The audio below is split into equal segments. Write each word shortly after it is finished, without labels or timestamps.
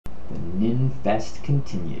Fest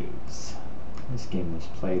continues. This game was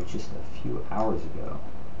played just a few hours ago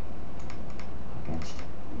against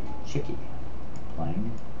Chicky,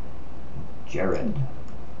 playing Jarad,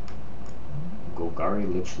 Golgari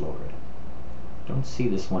Lichlord. Don't see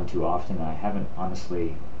this one too often, and I haven't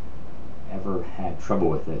honestly ever had trouble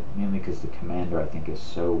with it, mainly because the commander I think is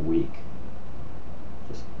so weak.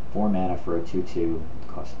 Just 4 mana for a 2/2,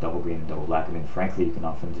 costs double green and double black. I mean, frankly, you can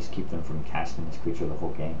often just keep them from casting this creature the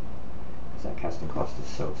whole game, because that casting cost is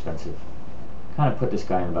so expensive. Kind of put this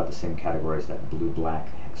guy in about the same category as that blue-black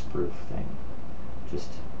hexproof thing. Just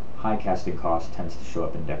high casting cost tends to show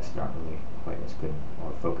up in decks that aren't really quite as good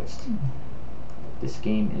or focused. But this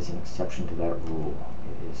game is an exception to that rule.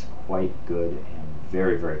 It is quite good and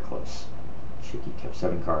very, very close. Chicky kept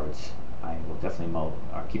 7 cards. I will definitely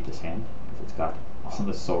keep this hand, because it's got all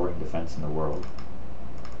the Soul Ring defense in the world.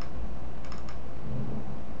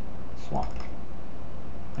 Swamp.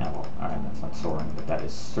 Yeah, well, alright, that's not Soul Ring, but that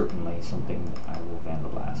is certainly something I will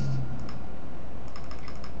Vandalblast.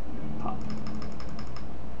 Pop.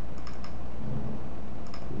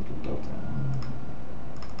 Delta.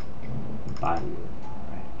 Bayou.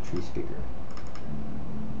 Alright, Tree Speaker.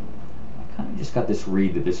 I kind of just got this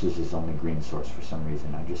read that this was his only green source for some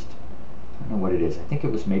reason. I don't know what it is. I think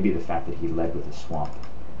it was maybe the fact that he led with a swamp.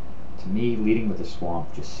 To me, leading with a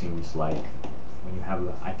swamp just seems like when you have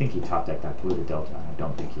I think he top decked that Polluted Delta, and I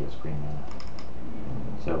don't think he has green mana.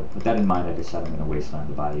 So, with that in mind, I decided I'm going to Wasteland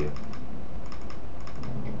the Bayou.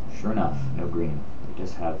 Sure enough, no green. He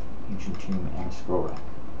does have Ancient Tomb and a Scroll Rack,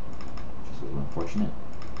 which is a little unfortunate,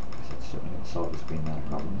 because it's certainly going to solve his green mana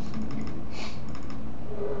problems.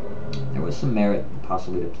 There was some merit,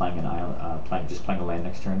 possibly, to playing an island, just playing a land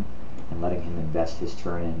next turn, and letting him invest his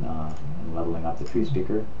turn in leveling up the Tree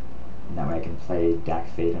Speaker, and that way I can play Dak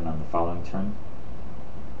Faden on the following turn,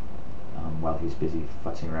 while he's busy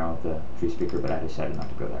futzing around with the Tree Speaker, but I decided not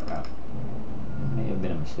to go that route. It may have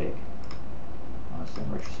been a mistake, honestly,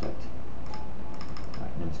 in retrospect.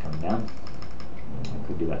 Alright, Nin's coming down. I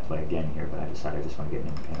could do that play again here, but I decided I just want to get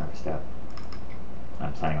Nin to Painarch Step.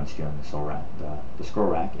 I'm planning on stealing the Soul Rack, the Scroll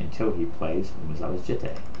Rack, until he plays Mizawa's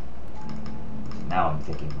Jitte. So now I'm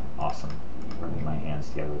thinking, awesome, rubbing my hands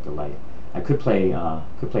together with delight. I could play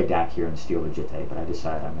Dak here and steal the Jitte, but I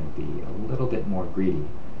decided I'm going to be a little bit more greedy.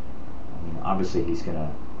 I mean, obviously he's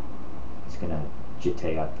gonna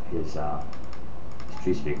Jitte up his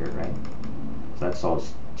Tree Speaker, right? So that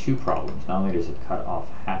solves 2 problems. Not only does it cut off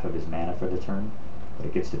half of his mana for the turn, but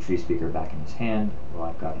it gets the Tree Speaker back in his hand. Well,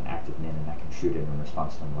 I've got an active Nin, and I can shoot it in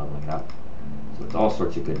response to him leveling it up. So it's all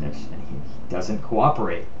sorts of goodness, and he doesn't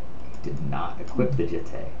cooperate. He did not equip the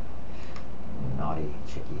Jitte. Naughty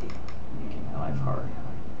Chicky, making my life hard.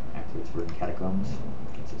 Activates Verdant Catacombs,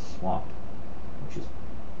 gets a swamp, which is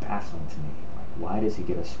baffling to me. Like, why does he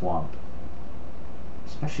get a swamp?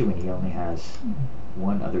 Especially when he only has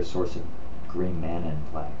one other source of green mana in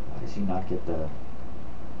play. Why does he not get the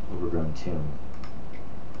Overgrown Tomb?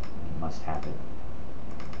 He must have it.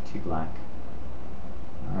 2 black.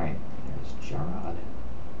 Alright, there's Jarad.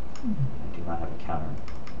 I do not have a counter.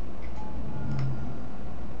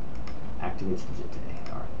 Activates the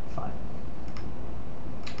Jitte. Alright, fine.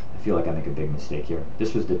 I feel like I make a big mistake here.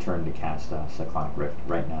 This was the turn to cast Cyclonic Rift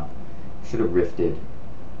right now. Should have rifted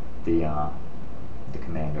the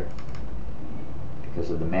commander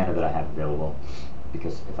because of the mana that I have available.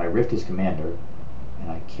 Because if I rift his commander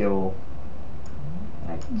and I kill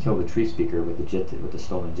the Tree Speaker with the Jitte, with the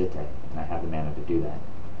stolen Jitte, and I have the mana to do that,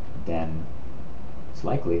 then it's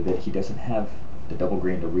likely that he doesn't have the double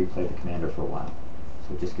green to replay the commander for a while.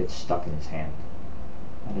 So it just gets stuck in his hand.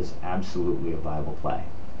 That is absolutely a viable play.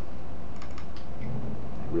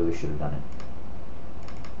 I really should have done it.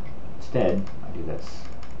 Instead, I do this.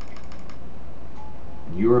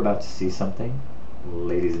 And you are about to see something,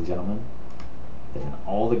 ladies and gentlemen, that in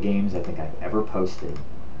all the games I think I've ever posted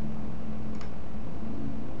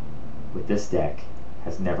with this deck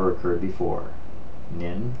has never occurred before.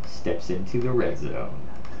 Nin steps into the red zone.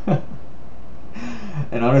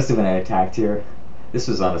 And honestly, when I attacked here, this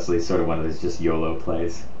was honestly sort of one of those just YOLO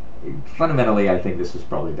plays. Fundamentally, I think this was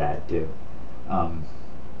probably bad too.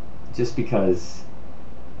 Just because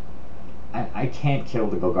I can't kill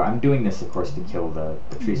the Golgari. I'm doing this, of course, to kill the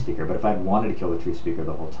Tree Speaker, but if I'd wanted to kill the Tree Speaker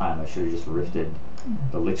the whole time, I should have just rifted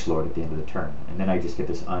the Lichlord at the end of the turn. And then I just get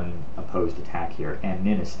this unopposed attack here, and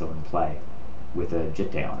Nin is still in play with a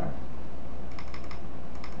Jitte on her.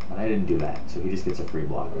 But I didn't do that, so he just gets a free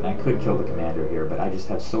block. And I could kill the commander here, but I just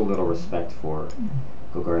have so little respect for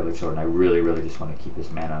Golgari Lichlord, and I really, really just want to keep his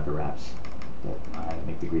mana under wraps, that I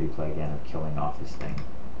make the greedy play again of killing off his thing.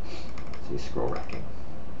 So he's Scroll Racking.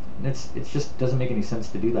 And it just doesn't make any sense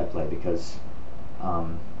to do that play because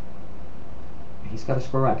he's got a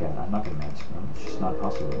score rack out. I'm not going to man screw him. It's just not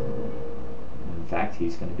possible. And in fact,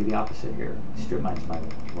 he's going to do the opposite here. Strip mines my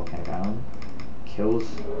volcanic island, kills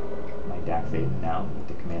my Dak Fate now with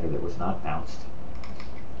the commander that was not bounced,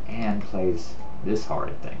 and plays this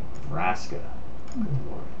horrid thing, Vraska. Good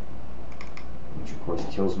lord. Which of course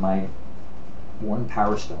kills my 1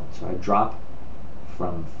 Power Stone. So I drop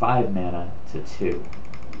from 5 mana to 2.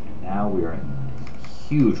 And now we are in a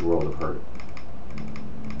huge world of hurt.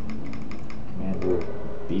 Commander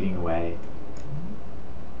beating away.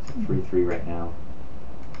 It's a 3-3 right now.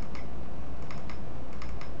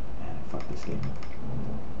 Man, I fucked this game up.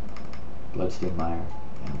 Bloodstained Mire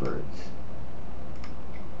and Birds.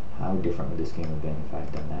 How different would this game have been if I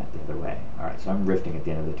had done that the other way? Alright, so I'm rifting at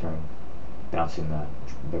the end of the turn, bouncing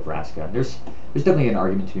the Vraska. There's definitely an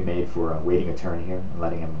argument to be made for waiting a turn here and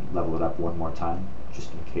letting him level it up one more time,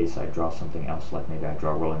 just in case I draw something else, like maybe I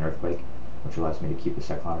draw Rolling Earthquake, which allows me to keep the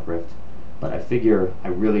Cyclonic Rift. But I figure I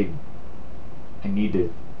need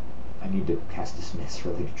to cast Dismiss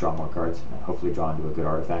really to draw more cards, and hopefully draw into a good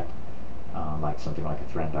artifact, like something like a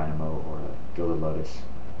Thran Dynamo or a Gilded Lotus.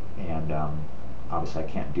 And obviously I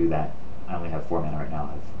can't do that. I only have 4 mana right now.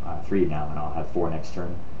 I have 3 now, and I'll have 4 next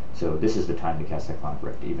turn. So this is the time to cast Cyclonic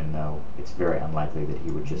Rift, even though it's very unlikely that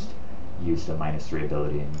he would just use the -3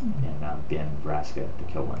 ability and bin Vraska to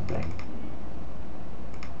kill one thing.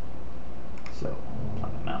 So,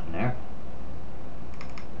 on the mountain there.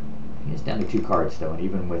 He is down to 2 cards though, and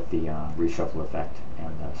even with the reshuffle effect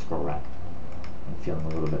and the scroll rack, I'm feeling a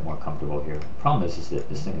little bit more comfortable here. Problem is that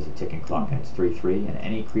this thing is a ticking clock, and it's 3-3, and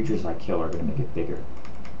any creatures I kill are going to make it bigger.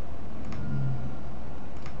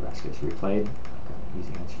 Vraska gets replayed. I've got an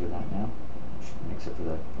easy answer for that now. Should makes up for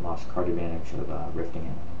the lost card advantage of rifting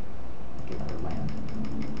it. Get another land.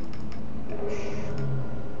 Bash.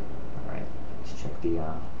 Alright, let's check the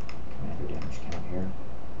commander damage count here.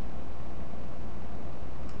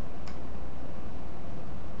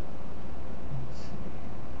 Let's see.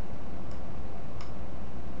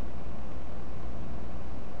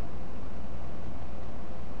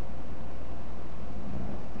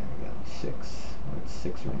 There we go. 6. We're at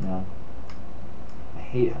 6 right now. I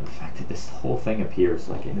hate the fact that this whole thing appears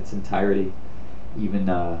like in its entirety, even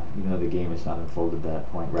though the game is not unfolded at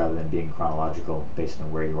that point, rather than being chronological based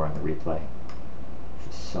on where you are in the replay.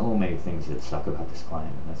 There's so many things that suck about this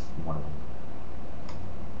client, and that's one of them.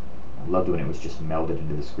 I loved when it was just melded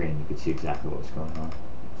into the screen. You could see exactly what was going on.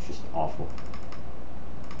 It's just awful.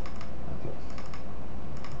 Okay.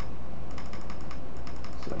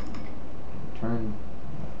 So, in turn,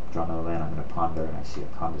 draw another land. I'm going to ponder, and I see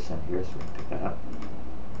a Condescend here, so we're going to pick that up.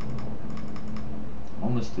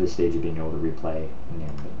 Almost to the stage of being able to replay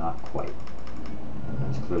Nin, but not quite. And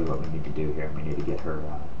that's clearly what we need to do here. We need to get her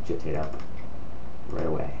Jitate up right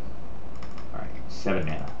away. Alright, 7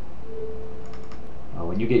 mana.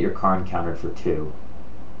 When you get your Karn countered for 2,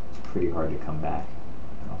 it's pretty hard to come back.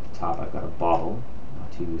 And off the top I've got a Bauble,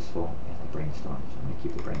 not too useful, and a Brainstorm, so I'm going to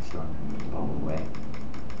keep the Brainstorm and the Bauble away.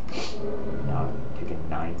 Now I'm taking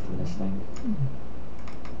 9 from this thing.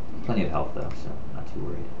 Plenty of health though, so I'm not too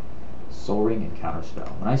worried. Soul Ring and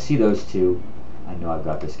Counterspell. When I see those two, I know I've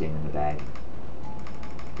got this game in the bag.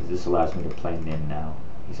 Because this allows me to play Nin now.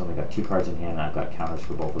 He's only got 2 cards in hand, and I've got counters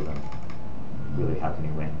for both of them. Really, how can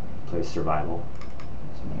he win? He plays Survival.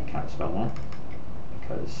 So I'm going to Counterspell that.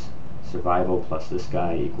 Because Survival plus this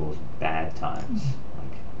guy equals bad times.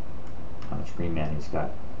 Like, how much green mana he's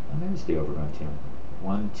got. And there's the Overgrown Tomb.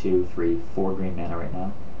 1, 2, 3, 4 green mana right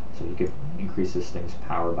now. So you could increase this thing's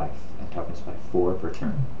power by and toughness by 4 per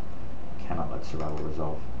turn. Cannot let Survival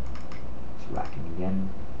resolve. It's racking again.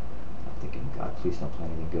 I'm thinking, God, please don't play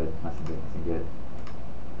anything good. Nothing good, nothing good.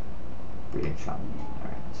 Breeding Shaman.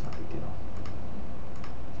 Alright, that's not a big deal.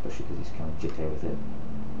 Especially because he's killing Jitte with it,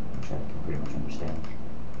 which I can pretty much understand.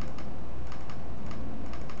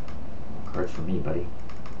 No cards for me, buddy.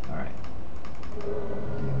 Alright.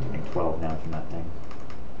 I'm taking 12 now from that thing.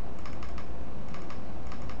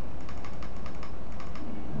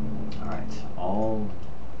 Alright, all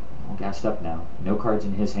gassed up now. No cards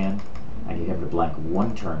in his hand. I need him to blank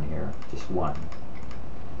 1 turn here. Just 1.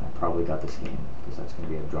 And I probably got this game, because that's going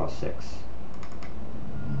to be a draw 6.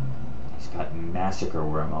 He's got Massacre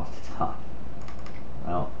Worm off the top.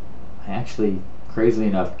 Well, I actually, crazily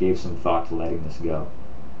enough, gave some thought to letting this go.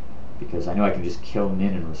 Because I know I can just kill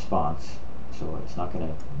Nin in response, so it's not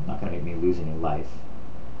gonna make me lose any life.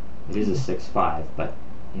 It is a 6/5, but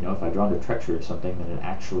you know, if I draw into Treachery or something, then it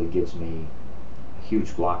actually gives me a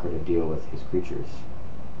huge blocker to deal with his creatures.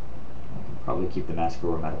 I can probably keep the Massacre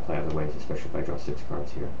Worm out of play other ways, especially if I draw 6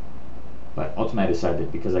 cards here. But ultimately I decided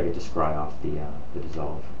that because I get to scry off the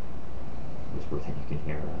dissolve, it was worth it. You can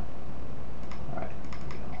hear. Alright, here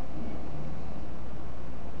we go.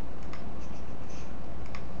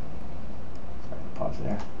 Sorry, pause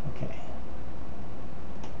there. Okay.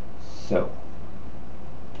 So,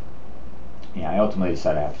 yeah, I ultimately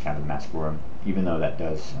decided I have to counter the Mask Worm, even though that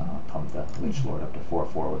does pump the Lich Lord up to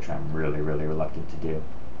 4/4, which I'm really, really reluctant to do.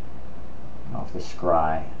 And off the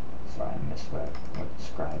scry. Sorry, I missed what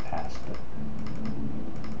scry passed, but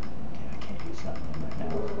yeah, I can't use that one right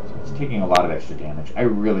now. So it's taking a lot of extra damage. I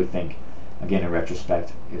really think, again, in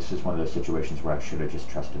retrospect, this is one of those situations where I should have just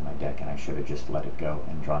trusted my deck and I should have just let it go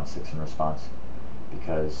and drawn 6 in response,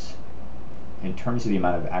 because in terms of the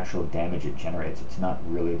amount of actual damage it generates, it's not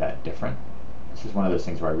really that different. This is one of those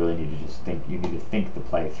things where I really need to just think. You need to think the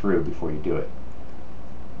play through before you do it.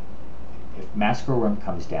 If Massacre Worm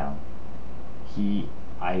comes down,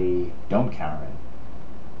 I don't counter it.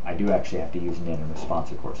 I do actually have to use Nin in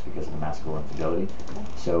response, of course, because of the Massacre Worm's ability.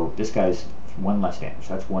 So this guy's 1 less damage.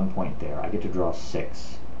 That's 1 point there. I get to draw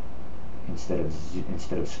 6 instead of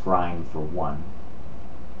scrying for 1.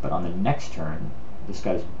 But on the next turn, this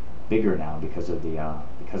guy's bigger now because of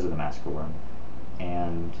the Massacre Worm,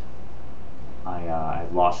 and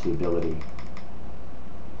I've lost the ability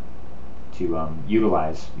to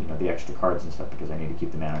utilize the extra cards and stuff because I need to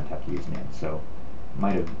keep the mana untapped to use Nin. So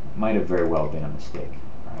might have very well been a mistake.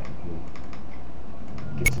 Right?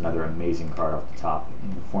 He gets another amazing card off the top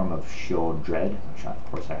in the form of Shield Dread, which of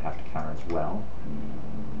course I have to counter as well.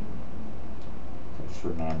 So I just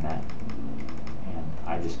remand that. And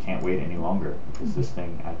I just can't wait any longer because this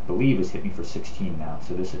thing, I believe, has hit me for 16 now.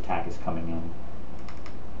 So this attack is coming in.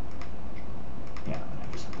 Yeah, and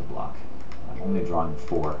I just have to block. I'm only drawing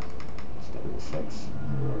 4 instead of the 6.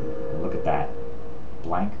 And look at that.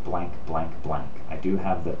 Blank, blank, blank, blank. I do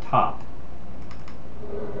have the top,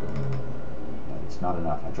 but it's not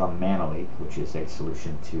enough. I draw Mana Leak, which is a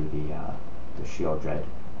solution to the Shield Dread.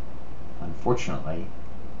 Unfortunately,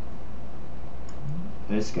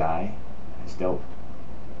 this guy has dealt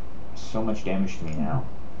so much damage to me now.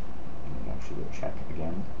 Let me actually go check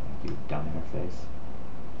again. Thank you, dumb interface.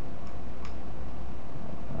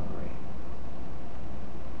 Alright.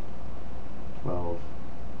 12.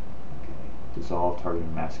 Okay. Dissolve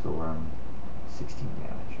targeting Massacre Worm. 16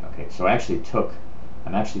 damage. Okay, so I'm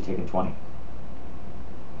actually taking 20.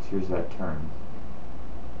 So here's that turn.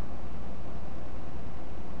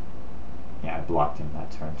 Yeah, I blocked him that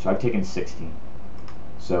turn. So I've taken 16.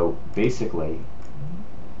 So basically,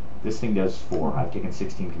 this thing does 4. I've taken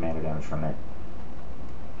 16 commander damage from it.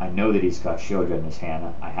 I know that he's got Shield Dread in his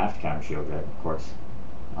hand. I have to counter Shield Dread, of course,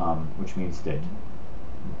 which means that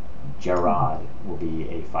Jarad will be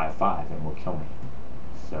a 5/5 and will kill me.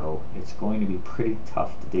 So it's going to be pretty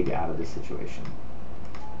tough to dig out of this situation.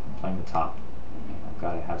 I'm playing the top. I've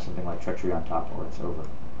got to have something like Treachery on top or it's over.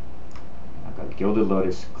 I've got Gilded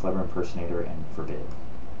Lotus, Clever Impersonator, and Forbid.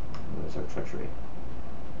 Those are Treachery.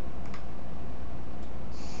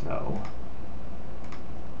 So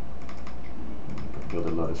put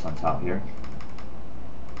Gilded Lotus on top here.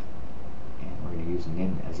 And we're going to use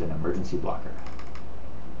Nin as an emergency blocker.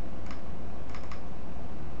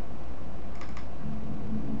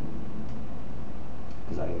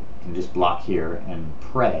 Because I can just block here and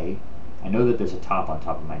pray. I know that there's a top on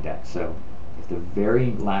top of my deck, so if the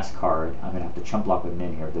very last card, I'm going to have to chump block with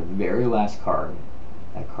Nin here, the very last card,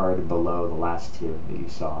 that card below the last two that you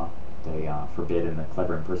saw, the Forbid and the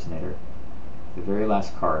Clever Impersonator, the very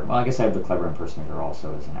last card, well, I guess I have the Clever Impersonator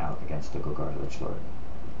also as an out against the Golgari Lichlord,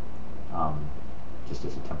 just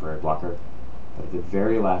as a temporary blocker, but if the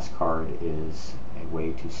very last card is a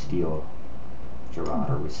way to steal Jarad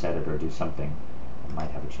or reset it or do something, I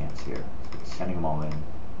might have a chance here. So sending them all in.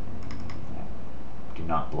 Do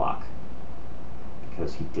not block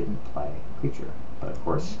because he didn't play creature, but of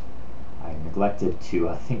course I neglected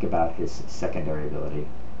to think about his secondary ability,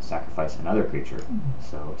 sacrifice another creature.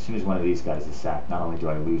 So as soon as one of these guys is sacked, not only do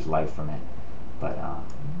I lose life from it, but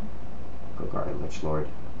Golgari Lichlord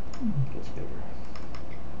gets bigger.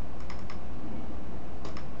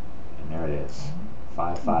 And there it is.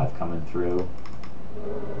 5/5 coming through.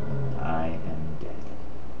 I am dead.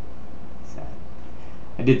 Sad.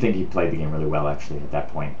 I did think he played the game really well, actually, at that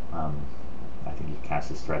point. I think he cast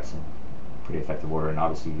his threats in pretty effective order, and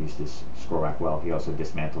obviously used his score rack well. He also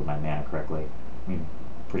dismantled my mana correctly. I mean,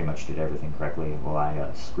 pretty much did everything correctly. Well, I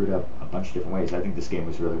screwed up a bunch of different ways. I think this game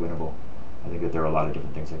was really winnable. I think that there are a lot of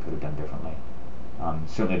different things I could have done differently.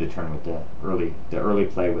 Certainly the turn with the early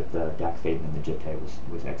play with the Dak Faden and the Jitte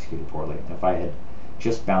was executed poorly. If I had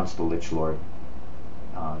just bounced the Lichlord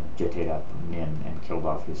Jetted up Nin and killed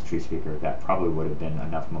off his Tree Speaker, that probably would have been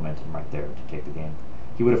enough momentum right there to take the game.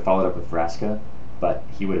 He would have followed up with Vraska, but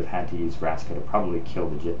he would have had to use Vraska to probably kill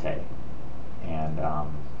the Jitte, and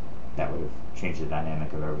that would have changed the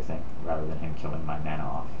dynamic of everything, rather than him killing my mana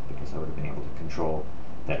off, because I would have been able to control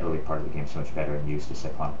that early part of the game so much better and use the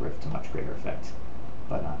Cyclonic Rift to much greater effect.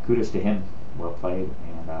 But kudos to him, well played,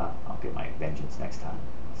 and I'll get my vengeance next time.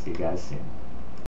 See you guys soon.